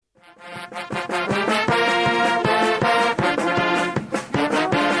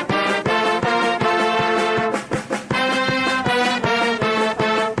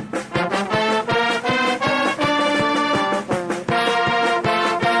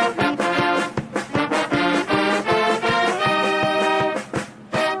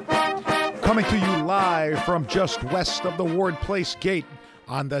from just west of the Ward Place Gate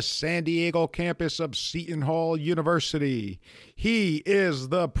on the San Diego campus of Seton Hall University. He is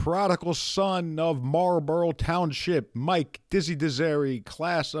the prodigal son of Marlboro Township, Mike Dizzy Deseri,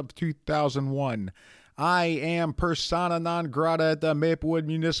 class of 2001. I am persona non grata at the Maplewood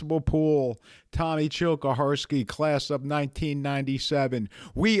Municipal Pool, Tommy Chilkaharsky, class of 1997.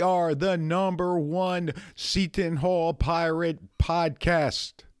 We are the #1 Seton Hall Pirate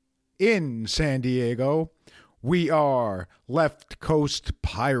podcast in San Diego. We are Left Coast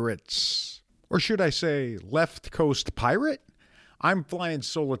Pirates. Or should I say Left Coast Pirate? I'm flying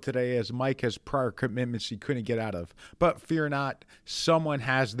solo today as Mike has prior commitments he couldn't get out of. But fear not, someone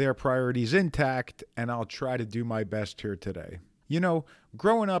has their priorities intact, and I'll try to do my best here today. You know,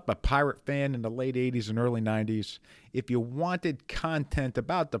 growing up a Pirate fan in the late 80s and early 90s, if you wanted content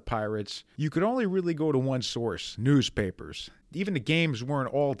about the Pirates, you could only really go to one source, newspapers. Even the games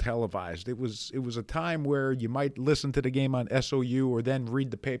weren't all televised. It was a time where you might listen to the game on SOU or then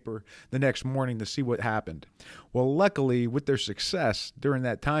read the paper the next morning to see what happened. Well, luckily, with their success during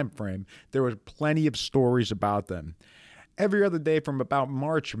that time frame, there was plenty of stories about them. Every other day from about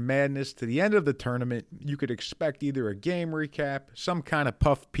March Madness to the end of the tournament, you could expect either a game recap, some kind of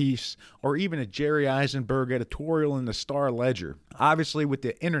puff piece, or even a Jerry Eisenberg editorial in the Star Ledger. Obviously, with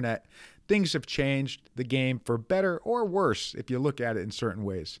the internet, things have changed the game for better or worse if you look at it in certain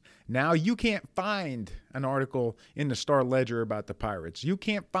ways. Now you can't find an article in the Star Ledger about the Pirates. You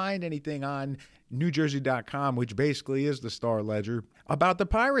can't find anything on NewJersey.com, which basically is the Star Ledger, about the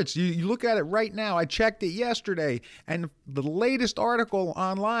Pirates. You look at it right now. I checked it yesterday, and the latest article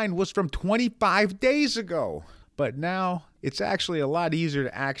online was from 25 days ago. But now it's actually a lot easier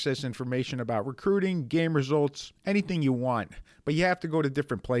to access information about recruiting, game results, anything you want. But you have to go to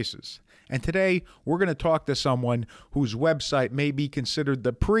different places. And today, we're going to talk to someone whose website may be considered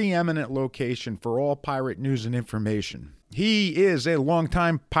the preeminent location for all Pirate news and information. He is a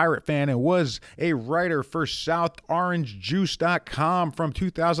longtime Pirate fan and was a writer for SouthOrangeJuice.com from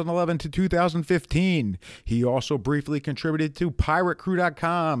 2011 to 2015. He also briefly contributed to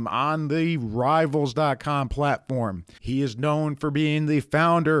PirateCrew.com on the Rivals.com platform. He is known for being the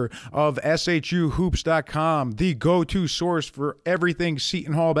founder of SHUHoops.com, the go-to source for everything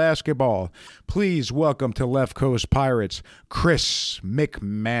Seton Hall basketball. Please welcome to Left Coast Pirates, Chris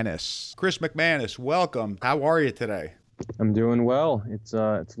McManus. Chris McManus, welcome. How are you today? I'm doing well. It's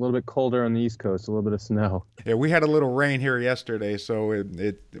a little bit colder on the East Coast, a little bit of snow. Yeah, we had a little rain here yesterday, so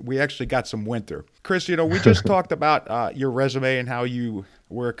we actually got some winter. Chris, you know, we just talked about your resume and how you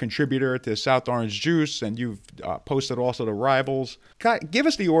were a contributor to South Orange Juice, and you've posted also to Rivals. Give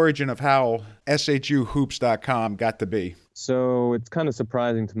us the origin of how SHUHoops.com got to be. So it's kind of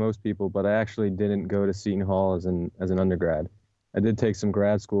surprising to most people, but I actually didn't go to Seton Hall as an undergrad. I did take some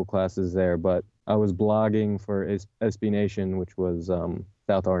grad school classes there, but I was blogging for SB Nation, which was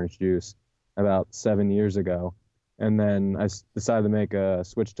South Orange Juice, about 7 years ago. And then I decided to make a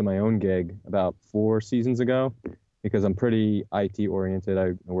switch to my own gig about 4 seasons ago because I'm pretty IT oriented.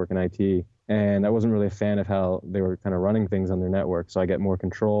 I work in IT, and I wasn't really a fan of how they were kind of running things on their network. So I get more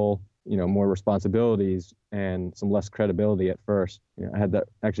control, more responsibilities and some less credibility at first. I had to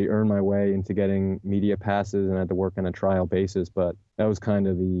actually earn my way into getting media passes and I had to work on a trial basis, but that was kind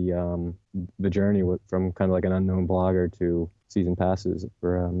of the journey from kind of like an unknown blogger to season passes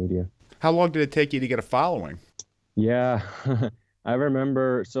for media. How long did it take you to get a following? Yeah, I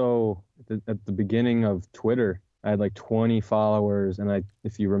remember, so at the beginning of Twitter, I had like 20 followers, and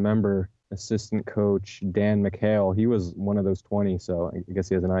if you remember, assistant coach Dan McHale, he was one of those 20, so I guess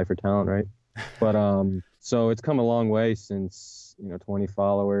he has an eye for talent, right? But so it's come a long way since 20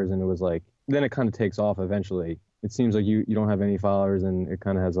 followers, and it was like, then it kind of takes off eventually. It seems like you don't have any followers, and it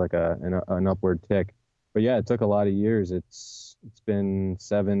kind of has like an upward tick. But yeah, it took a lot of years. It's been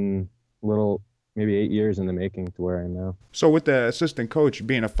maybe 8 years in the making to where I am now. So with the assistant coach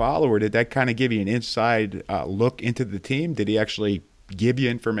being a follower, did that kind of give you an inside look into the team? Did he actually give you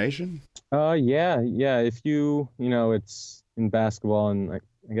information? Yeah. If it's in basketball and I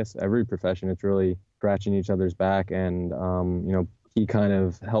guess every profession, it's really scratching each other's back. And, he kind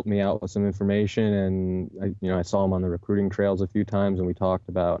of helped me out with some information, and I saw him on the recruiting trails a few times, and we talked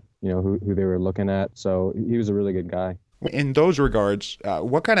about, who they were looking at. So he was a really good guy. In those regards,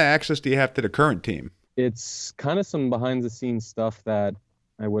 what kind of access do you have to the current team? It's kind of some behind the scenes stuff that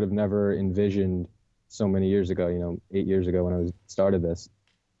I would have never envisioned so many years ago, 8 years ago when I started this.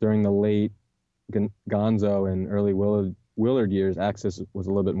 During the late Gonzo and early Willard years, access was a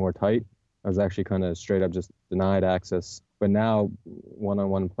little bit more tight. I was actually kind of straight up just denied access. But now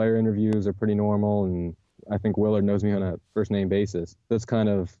one-on-one player interviews are pretty normal, and I think Willard knows me on a first-name basis. That's kind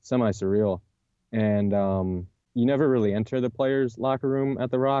of semi-surreal. And you never really enter the players' locker room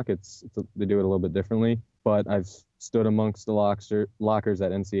at the Rock. They do it a little bit differently. But I've stood amongst the lockers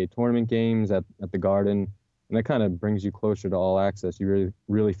at NCAA tournament games, at the Garden, and that kind of brings you closer to All Access. You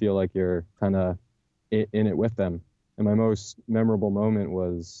really feel like you're kind of in it with them. And my most memorable moment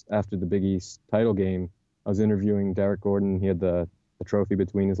was after the Big East title game. I was interviewing Derek Gordon. He had the trophy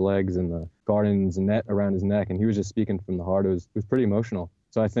between his legs and the Garden's net around his neck, and he was just speaking from the heart. It was pretty emotional.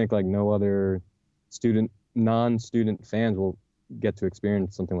 So I think like no other non-student fans will get to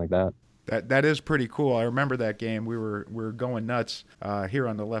experience something like that. That is pretty cool. I remember that game. We were going nuts here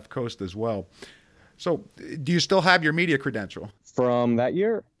on the left coast as well. So do you still have your media credential? From that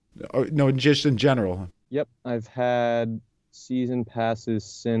year? No, just in general. Yep. I've had season passes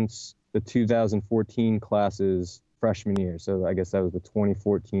since the 2014 class's freshman year. So I guess that was the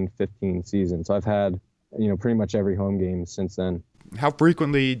 2014-15 season. So I've had, pretty much every home game since then. How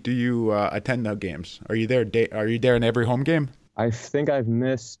frequently do you attend the games? Are you there in every home game? I think I've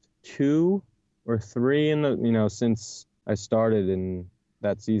missed 2 or 3 in the, since I started in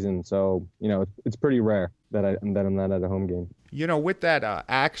that season. So, it's pretty rare that I'm not at a home game. With that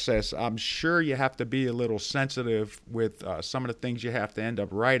access, I'm sure you have to be a little sensitive with some of the things you have to end up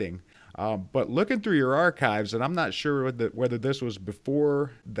writing. But looking through your archives, and I'm not sure whether this was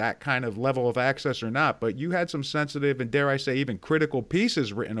before that kind of level of access or not, but you had some sensitive and, dare I say, even critical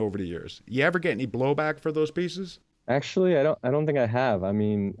pieces written over the years. You ever get any blowback for those pieces? Actually, I don't think I have. I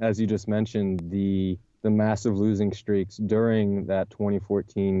mean, as you just mentioned, the massive losing streaks during that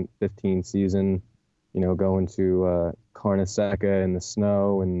 2014-15 season, going to Carnesecca in the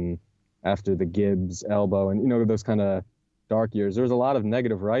snow and after the Gibbs elbow and, those kind of dark years. There was a lot of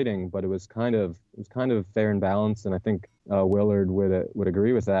negative writing, but it was kind of fair and balanced. And I think Willard would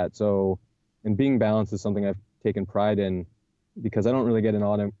agree with that. So, and being balanced is something I've taken pride in because I don't really get an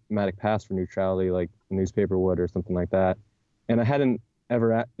automatic pass for neutrality like the newspaper would or something like that. And I hadn't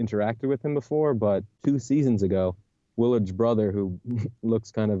ever interacted with him before, but 2 seasons ago, Willard's brother, who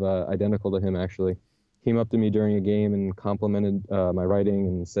looks kind of identical to him actually, came up to me during a game and complimented my writing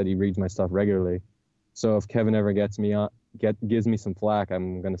and said he reads my stuff regularly. So if Kevin ever gives me some flack,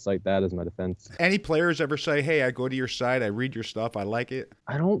 I'm going to cite that as my defense. Any players ever say, hey, I go to your site, I read your stuff, I like it?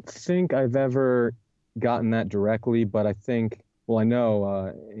 I don't think I've ever gotten that directly, but I think, I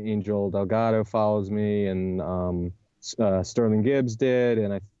know Angel Delgado follows me and Sterling Gibbs did,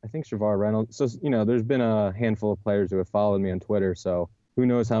 and I think Shavar Reynolds. So, there's been a handful of players who have followed me on Twitter, so who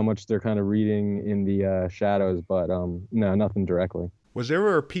knows how much they're kind of reading in the shadows, but no, nothing directly. Was there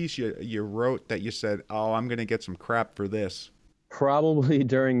ever a piece you wrote that you said, oh, I'm going to get some crap for this? Probably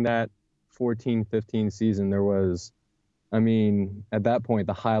during that 14-15 season, there was, at that point,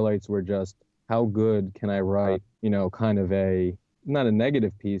 the highlights were just how good can I write, kind of not a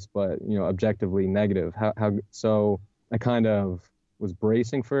negative piece, but, objectively negative. So I kind of was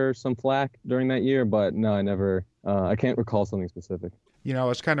bracing for some flack during that year, but no, I can't recall something specific. I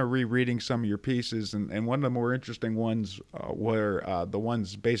was kind of rereading some of your pieces, and one of the more interesting ones were the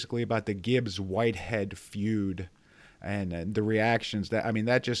ones basically about the Gibbs-Whitehead feud and the reactions.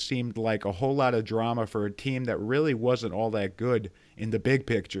 That just seemed like a whole lot of drama for a team that really wasn't all that good in the big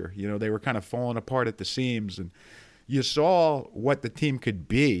picture. They were kind of falling apart at the seams, and you saw what the team could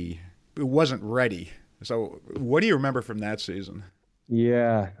be. It wasn't ready. So what do you remember from that season?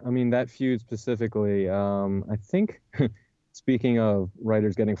 Yeah, that feud specifically, I think... Speaking of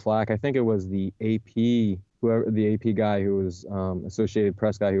writers getting flack, I think it was the AP guy who was Associated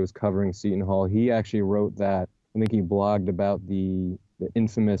Press guy who was covering Seton Hall. He actually wrote that. I think he blogged about the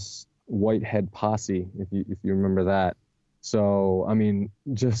infamous Whitehead posse, if you remember that. So,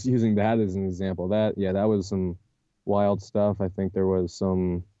 just using that as an example, that was some wild stuff. I think there was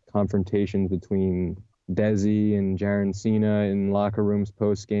some confrontations between Desi and Jaren Cena in locker rooms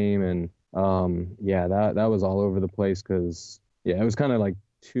post game, and that was all over the place because it was kind of like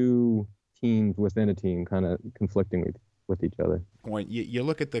 2 teams within a team kind of conflicting with each other. You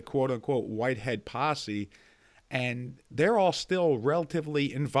look at the quote unquote Whitehead posse, and they're all still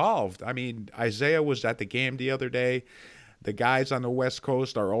relatively involved. Isaiah was at the game the other day. The guys on the West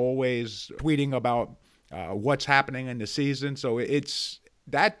Coast are always tweeting about what's happening in the season. So it's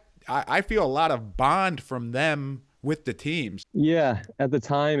that I feel a lot of bond from them with the teams. Yeah, at the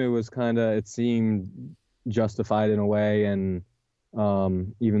time it seemed justified in a way, and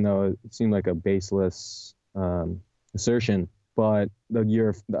even though it seemed like a baseless assertion, but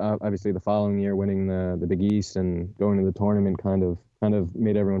obviously the following year winning the Big East and going to the tournament kind of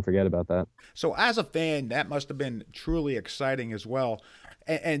made everyone forget about that. So as a fan, that must have been truly exciting as well.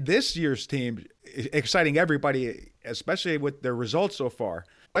 And this year's team, exciting everybody, especially with their results so far.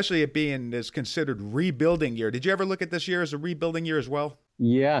 especially it being this considered rebuilding year. Did you ever look at this year as a rebuilding year as well?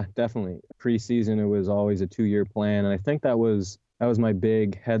 Yeah, definitely. Preseason, it was always a 2-year plan, and I think that was my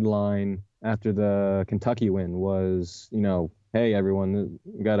big headline after the Kentucky win was, hey everyone,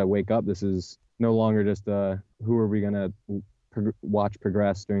 we got to wake up. This is no longer just who are we gonna watch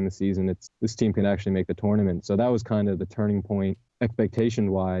progress during the season. It's this team can actually make the tournament. So that was kind of the turning point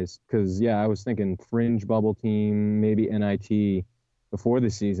expectation wise, because I was thinking fringe bubble team, maybe NIT before the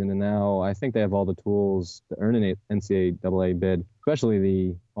season, and now I think they have all the tools to earn an NCAA bid, especially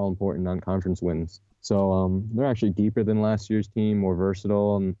the all-important non-conference wins. So they're actually deeper than last year's team, more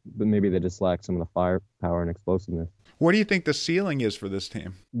versatile, but maybe they just lack some of the firepower and explosiveness. What do you think the ceiling is for this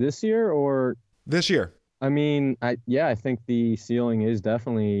team? This year or? This year. I mean, I think the ceiling is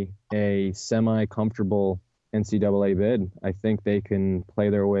definitely a semi-comfortable NCAA bid. I think they can play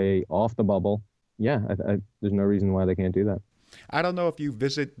their way off the bubble. There's no reason why they can't do that. I don't know if you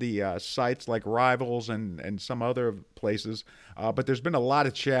visit the sites like Rivals and some other places, but there's been a lot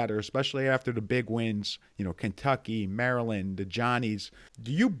of chatter, especially after the big wins, Kentucky, Maryland, the Johnnies.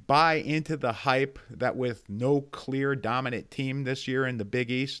 Do you buy into the hype that with no clear dominant team this year in the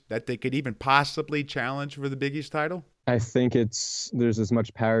Big East, that they could even possibly challenge for the Big East title? I think there's as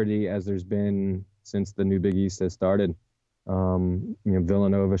much parity as there's been since the new Big East has started.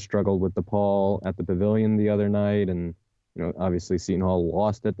 Villanova struggled with DePaul at the Pavilion the other night, and obviously Seton Hall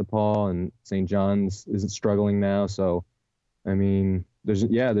lost at DePaul, and St. John's isn't struggling now. So, I mean, there's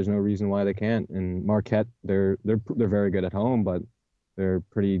no reason why they can't. And Marquette, they're very good at home, but they're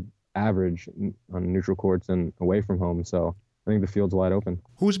pretty average on neutral courts and away from home. So I think the field's wide open.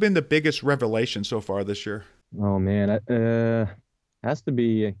 Who's been the biggest revelation so far this year? Oh man, has to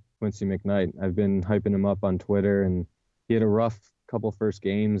be Quincy McKnight. I've been hyping him up on Twitter, and he had a rough couple first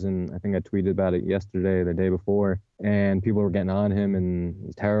games, and I think I tweeted about it yesterday or the day before, and people were getting on him and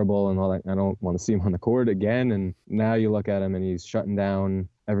he's terrible and all that. I don't want to see him on the court again. And now you look at him and he's shutting down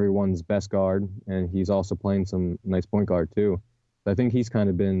everyone's best guard, and he's also playing some nice point guard too. So I think he's kind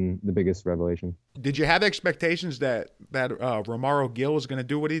of been the biggest revelation. Did you have expectations that Romaro Gill was going to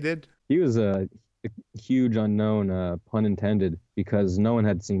do what he did? He was a huge unknown, pun intended, because no one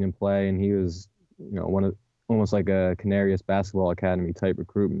had seen him play, and he was one of almost like a Canarias basketball academy type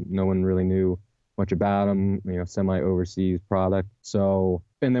recruit. No one really knew much about him, semi-overseas product. So,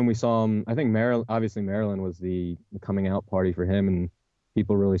 and then we saw him, I think Maryland was the coming out party for him, and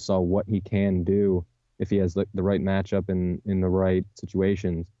people really saw what he can do if he has the right matchup in the right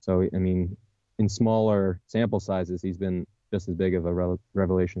situations. So, I mean, in smaller sample sizes, he's been just as big of a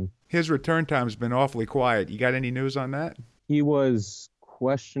revelation. His return time's been awfully quiet. You got any news on that? He was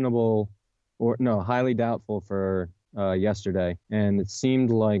questionable, highly doubtful for yesterday. And it seemed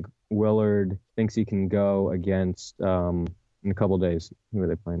like Willard thinks he can go against in a couple of days. Who are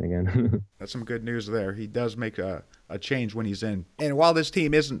they playing again? That's some good news there. He does make a change when he's in. And while this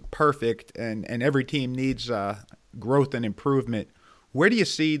team isn't perfect and every team needs growth and improvement, where do you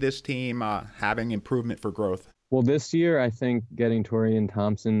see this team having improvement for growth? Well, this year, I think getting Torian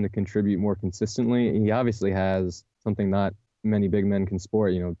Thompson to contribute more consistently. He obviously has something not many big men can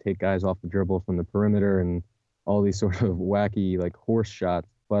sport, take guys off the dribble from the perimeter and all these sort of wacky like horse shots.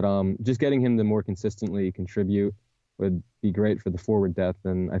 But just getting him to more consistently contribute would be great for the forward depth.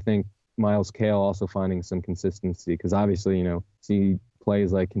 And I think Miles Cale also finding some consistency, because obviously, see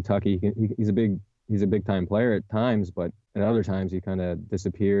plays like Kentucky, he's a big time player at times, but at other times he kind of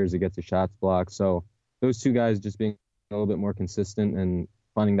disappears, he gets his shots blocked. So those two guys just being a little bit more consistent and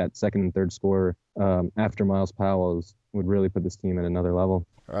finding that second and third scorer after Miles Powell would really put this team at another level.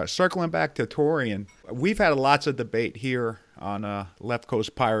 Circling back to Torian, we've had lots of debate here on Left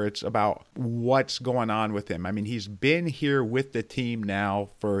Coast Pirates about what's going on with him. I mean, he's been here with the team now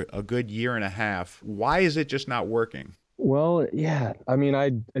for a good year and a half. Why is it just not working? Well, yeah. I mean, I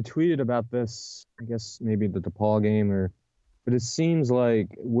tweeted about this, I guess maybe the DePaul game, but it seems like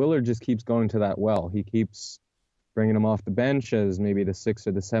Willard just keeps going to that well. He keeps bringing him off the bench as maybe the sixth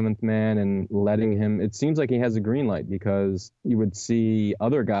or the seventh man and letting him. It seems like he has a green light, because you would see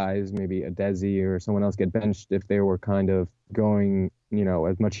other guys, maybe a Desi or someone else, get benched if they were kind of going,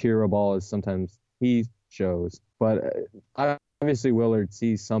 as much hero ball as sometimes he shows. But obviously Willard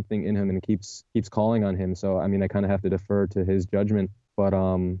sees something in him and keeps calling on him. So, I mean, I kind of have to defer to his judgment. But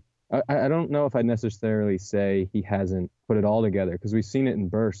I don't know if I'd necessarily say he hasn't put it all together, because we've seen it in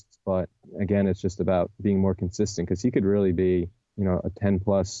bursts. But again, it's just about being more consistent, because he could really be, a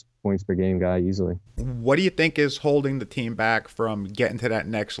 10-plus points per game guy easily. What do you think is holding the team back from getting to that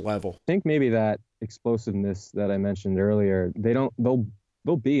next level? I think maybe that explosiveness that I mentioned earlier.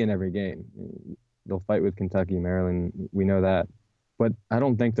 They'll be in every game. They'll fight with Kentucky, Maryland. We know that. But I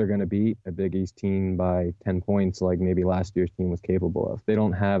don't think they're going to beat a Big East team by 10 points like maybe last year's team was capable of. They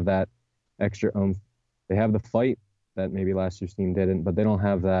don't have that extra oomph. They have the fight that maybe last year's team didn't, but they don't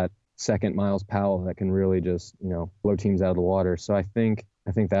have that second Miles Powell that can really just, blow teams out of the water. So I think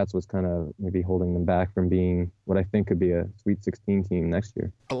that's what's kind of maybe holding them back from being what I think could be a Sweet 16 team next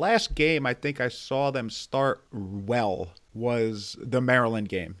year. The last game I think I saw them start well was the Maryland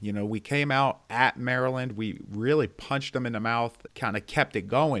game. We came out at Maryland. We really punched them in the mouth, kind of kept it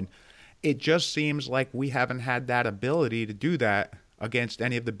going. It just seems like we haven't had that ability to do that against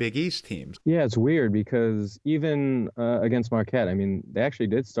any of the Big East teams. Yeah, it's weird because even against Marquette, I mean, they actually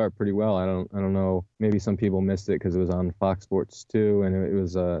did start pretty well. I don't know. Maybe some people missed it because it was on Fox Sports 2, and it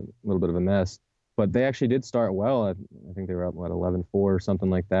was a little bit of a mess. But they actually did start well. I think they were up, 11-4 or something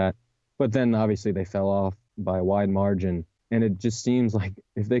like that. But then, obviously, they fell off by a wide margin. And it just seems like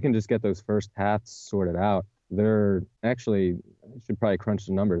if they can just get those first halves sorted out, they're actually, I should probably crunch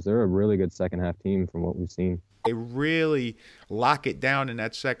the numbers. They're a really good second half team from what we've seen. They really lock it down in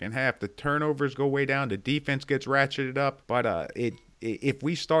that second half. The turnovers go way down. The defense gets ratcheted up. But if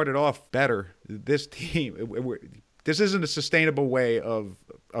we started off better, this team, this isn't a sustainable way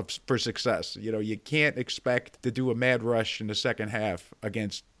for success. You can't expect to do a mad rush in the second half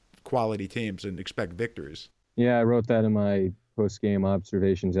against quality teams and expect victories. Yeah, I wrote that in my post-game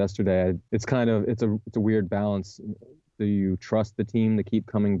observations yesterday. It's a weird balance. Do you trust the team to keep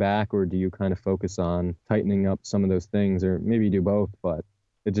coming back, or do you kind of focus on tightening up some of those things, or maybe you do both? But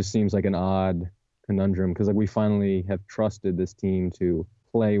it just seems like an odd conundrum because we finally have trusted this team to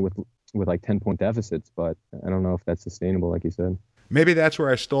play with like 10-point deficits, but I don't know if that's sustainable, like you said. Maybe that's where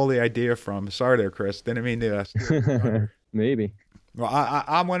I stole the idea from. Sorry there, Chris. Didn't mean to steal Maybe. Well,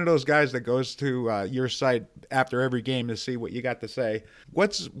 I'm one of those guys that goes to your site after every game to see what you got to say.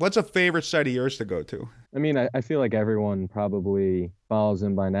 What's a favorite site of yours to go to? I mean, I feel like everyone probably follows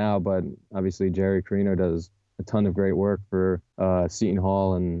him by now, but obviously Jerry Carino does a ton of great work for Seton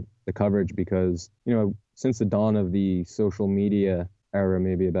Hall and the coverage because, since the dawn of the social media era,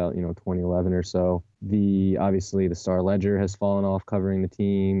 maybe about 2011 or so, obviously the Star Ledger has fallen off covering the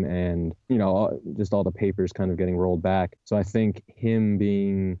team, and just all the papers kind of getting rolled back. So I think him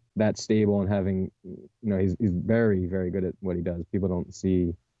being that stable and having he's very, very good at what he does. People don't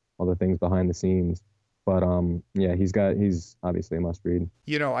see all the things behind the scenes, but he's obviously a must read.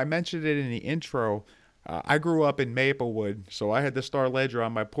 I mentioned it in the intro. I grew up in Maplewood, so I had the Star Ledger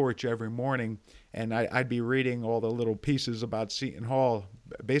on my porch every morning, and I'd be reading all the little pieces about Seton Hall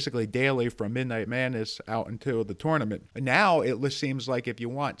basically daily from Midnight Madness out until the tournament. Now it seems like if you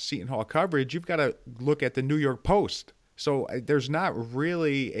want Seton Hall coverage, you've got to look at the New York Post. So there's not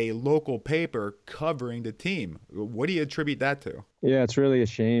really a local paper covering the team. What do you attribute that to? Yeah, it's really a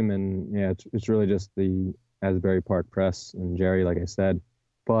shame, and it's really just the Asbury Park Press and Jerry, like I said.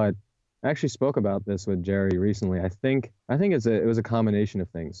 But I actually spoke about this with Jerry recently. I think it was a combination of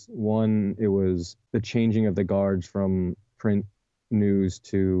things. One, it was the changing of the guards from print news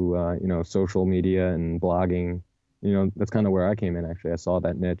to social media and blogging. That's kind of where I came in, actually. I saw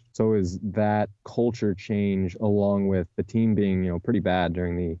that niche. So is that culture change along with the team being, pretty bad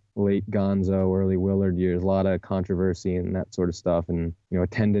during the late Gonzo, early Willard years, a lot of controversy and that sort of stuff, and,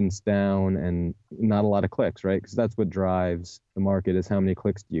 attendance down and not a lot of clicks, right? Because that's what drives the market is how many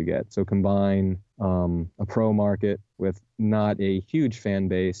clicks do you get. So combine a pro market with not a huge fan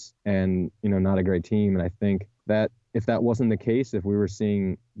base and, not a great team. And I think that if that wasn't the case, if we were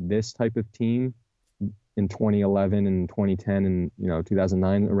seeing this type of team in 2011 and 2010 and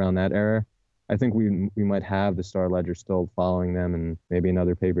 2009, around that era, I think we might have the Star Ledger still following them and maybe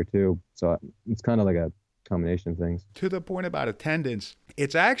another paper too. So it's kind of like a combination of things. To the point about attendance,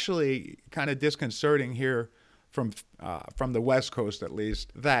 it's actually kind of disconcerting here from the West Coast, at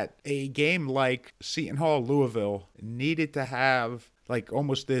least, that a game like Seton Hall Louisville needed to have like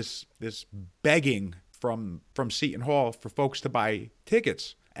almost this begging from Seton Hall for folks to buy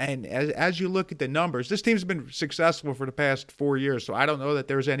tickets. And as you look at the numbers, this team's been successful for the past 4 years, so I don't know that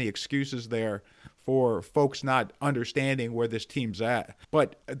there's any excuses there for folks not understanding where this team's at.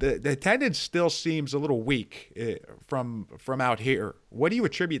 But the attendance still seems a little weak from out here. What do you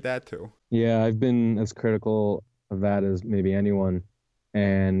attribute that to? Yeah, I've been as critical of that as maybe anyone.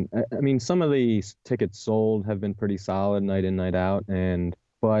 And I mean, some of the tickets sold have been pretty solid night in, night out.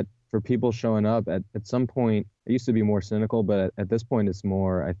 But for people showing up at some point, it used to be more cynical, but at this point it's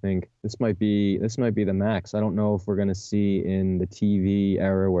more, I think this might be the max. I don't know if we're going to see in the TV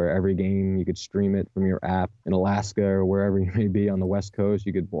era where every game you could stream it from your app in Alaska or wherever you may be on the West Coast,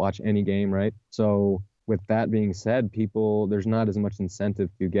 you could watch any game, right? So with that being said, there's not as much incentive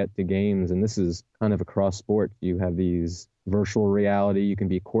to get to games, and this is kind of across sport. You have these virtual reality. You can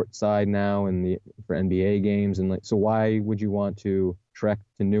be courtside now for NBA games, and so why would you want to trek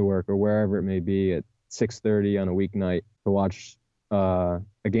to Newark or wherever it may be at 6:30 on a weeknight to watch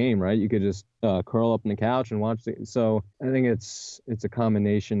a game, right? You could just curl up on the couch and watch it. So I think it's a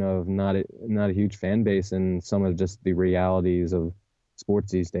combination of not a huge fan base and some of just the realities of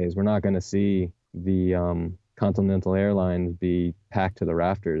sports these days. We're not going to see the Continental Airlines be packed to the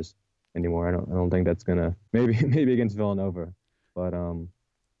rafters anymore. I don't think that's gonna maybe against Villanova, but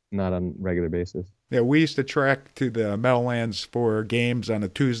not on a regular basis. Yeah, we used to trek to the Meadowlands for games on a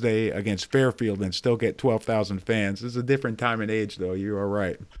Tuesday against Fairfield and still get 12,000 fans. It's a different time and age, though. You are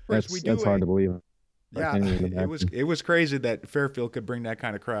right. That's hard to believe. Yeah, it was crazy that Fairfield could bring that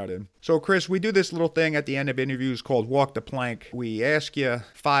kind of crowd in. So, Chris, we do this little thing at the end of interviews called Walk the Plank. We ask you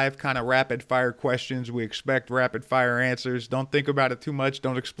 5 kind of rapid-fire questions. We expect rapid-fire answers. Don't think about it too much.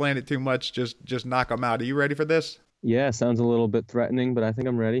 Don't explain it too much. Just knock them out. Are you ready for this? Yeah, sounds a little bit threatening, but I think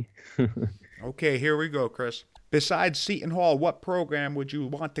I'm ready. Okay, here we go, Chris. Besides Seton Hall, what program would you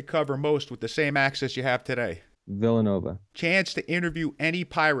want to cover most with the same access you have today? Villanova. Chance to interview any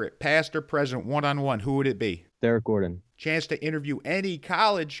Pirate, past or present, one-on-one, who would it be? Derek Gordon. Chance to interview any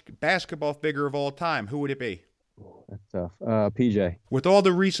college basketball figure of all time, who would it be? That's tough. PJ. With all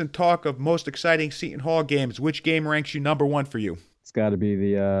the recent talk of most exciting Seton Hall games, which game ranks you number 1 for you? It's got to be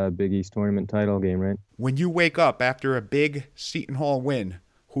the Big East tournament title game, right? When you wake up after a big Seton Hall win,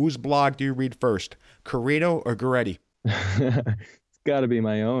 whose blog do you read first, Carino or Goretti? It's got to be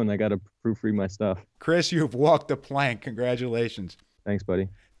my own. I got to proofread my stuff. Chris, you've walked the plank. Congratulations. Thanks, buddy.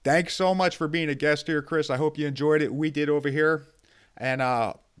 Thanks so much for being a guest here, Chris. I hope you enjoyed it. We did over here. And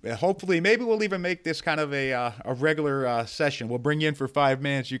hopefully, maybe we'll even make this kind of a regular session. We'll bring you in for 5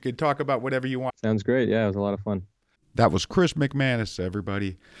 minutes. You could talk about whatever you want. Sounds great. Yeah, it was a lot of fun. That was Chris McManus,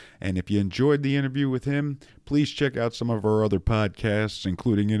 everybody. And if you enjoyed the interview with him, please check out some of our other podcasts,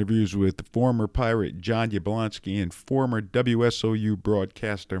 including interviews with former Pirate John Yablonsky and former WSOU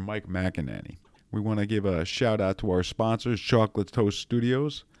broadcaster Mike McInerney. We want to give a shout-out to our sponsors, Chocolate Toast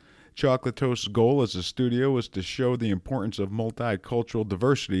Studios. Chocolate Toast's goal as a studio is to show the importance of multicultural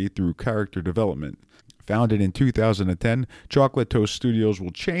diversity through character development. Founded in 2010, Chocolate Toast Studios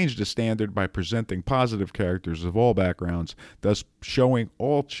will change the standard by presenting positive characters of all backgrounds, thus showing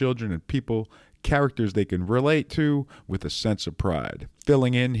all children and people characters they can relate to with a sense of pride.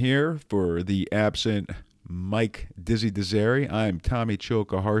 Filling in here for the absent Mike Dizzy Desari, I'm Tommy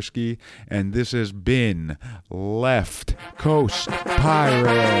Chilkaharsky, and this has been Left Coast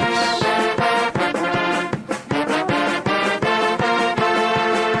Pirates.